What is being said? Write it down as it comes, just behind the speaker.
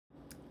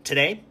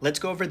Today, let's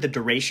go over the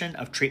duration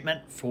of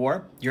treatment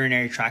for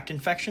urinary tract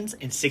infections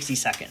in 60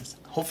 seconds.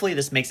 Hopefully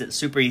this makes it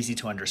super easy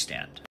to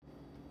understand.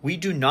 We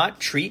do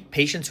not treat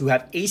patients who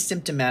have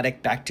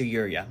asymptomatic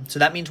bacteriuria. So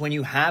that means when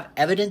you have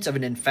evidence of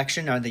an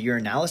infection on the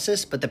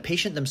urinalysis, but the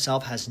patient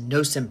themselves has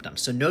no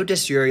symptoms. So no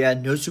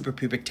dysuria, no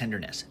suprapubic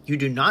tenderness. You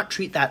do not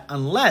treat that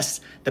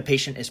unless the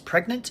patient is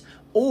pregnant,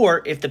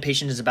 or if the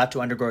patient is about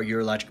to undergo a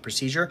urologic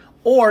procedure,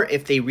 or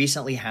if they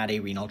recently had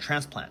a renal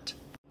transplant.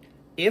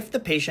 If the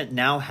patient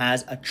now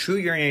has a true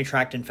urinary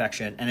tract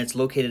infection and it's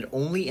located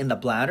only in the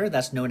bladder,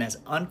 that's known as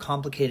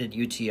uncomplicated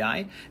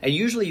UTI, and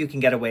usually you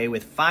can get away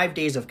with 5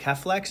 days of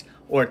Keflex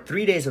or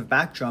 3 days of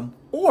Bactrim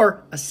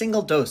or a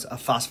single dose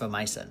of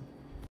fosfomycin.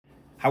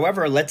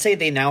 However, let's say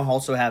they now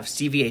also have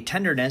CVA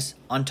tenderness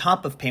on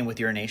top of pain with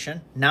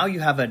urination. Now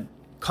you have a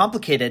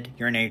complicated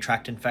urinary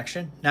tract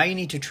infection. Now you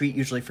need to treat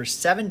usually for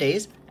 7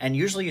 days, and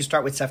usually you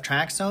start with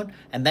ceftriaxone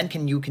and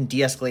then you can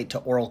de-escalate to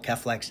oral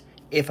Keflex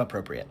if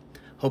appropriate.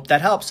 Hope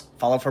that helps.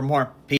 Follow for more. Peace.